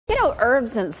You know,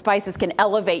 herbs and spices can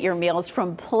elevate your meals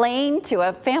from plain to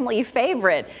a family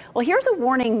favorite. Well, here's a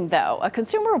warning, though. A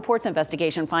Consumer Reports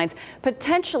investigation finds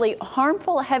potentially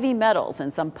harmful heavy metals in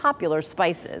some popular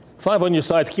spices. 5 on your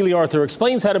side's Keely Arthur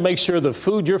explains how to make sure the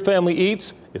food your family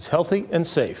eats is healthy and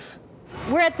safe.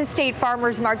 We're at the State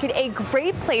Farmers Market, a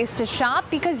great place to shop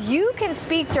because you can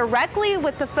speak directly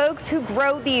with the folks who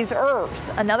grow these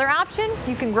herbs. Another option,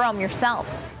 you can grow them yourself.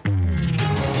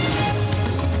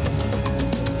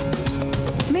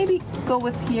 Maybe go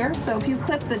with here. So if you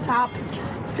clip the top,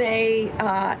 say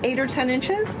 8 or 10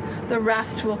 inches, the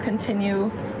rest will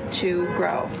continue to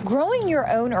grow. Growing your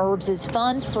own herbs is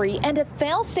fun, free, and a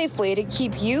fail-safe way to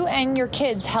keep you and your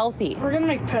kids healthy. We're gonna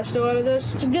make pesto out of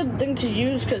this. It's a good thing to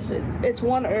use because it's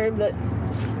one herb that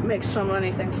makes so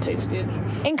many things taste good.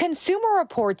 In Consumer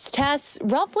Reports tests,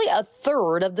 roughly a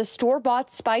third of the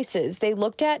store-bought spices they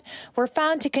looked at were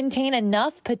found to contain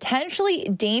enough potentially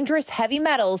dangerous heavy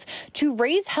metals to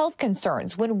raise health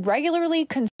concerns when regularly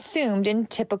consumed in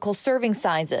typical serving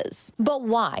sizes. But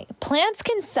why? Plants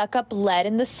can suck up lead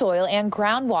in the soil and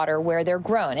groundwater where they're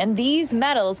grown, and these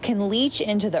metals can leach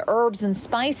into the herbs and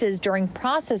spices during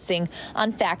processing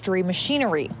on factory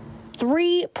machinery.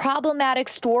 3 problematic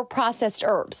store-processed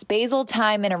herbs, basil,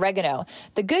 thyme, and oregano.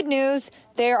 The good news,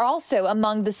 they are also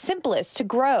among the simplest to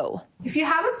grow. If you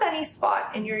have a sunny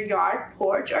spot in your yard,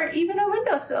 porch, or even a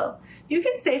windowsill, you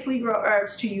can safely grow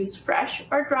herbs to use fresh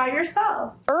or dry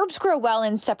yourself. Herbs grow well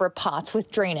in separate pots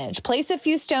with drainage. Place a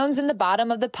few stones in the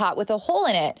bottom of the pot with a hole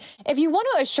in it. If you want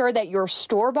to assure that your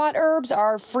store-bought herbs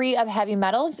are free of heavy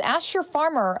metals, ask your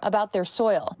farmer about their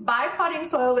soil. Buy potting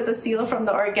soil with a seal from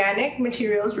the Organic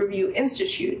Materials Review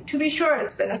Institute to be sure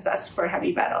it's been assessed for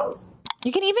heavy metals.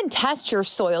 You can even test your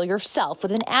soil yourself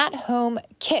with an at-home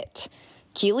kit.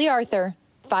 Keely Arthur,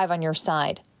 5 on your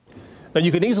side. Now,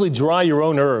 you can easily dry your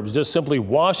own herbs. Just simply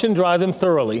wash and dry them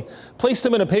thoroughly. Place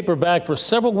them in a paper bag for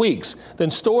several weeks,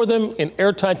 then store them in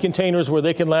airtight containers where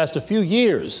they can last a few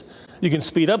years. You can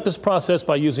speed up this process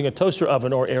by using a toaster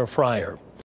oven or air fryer.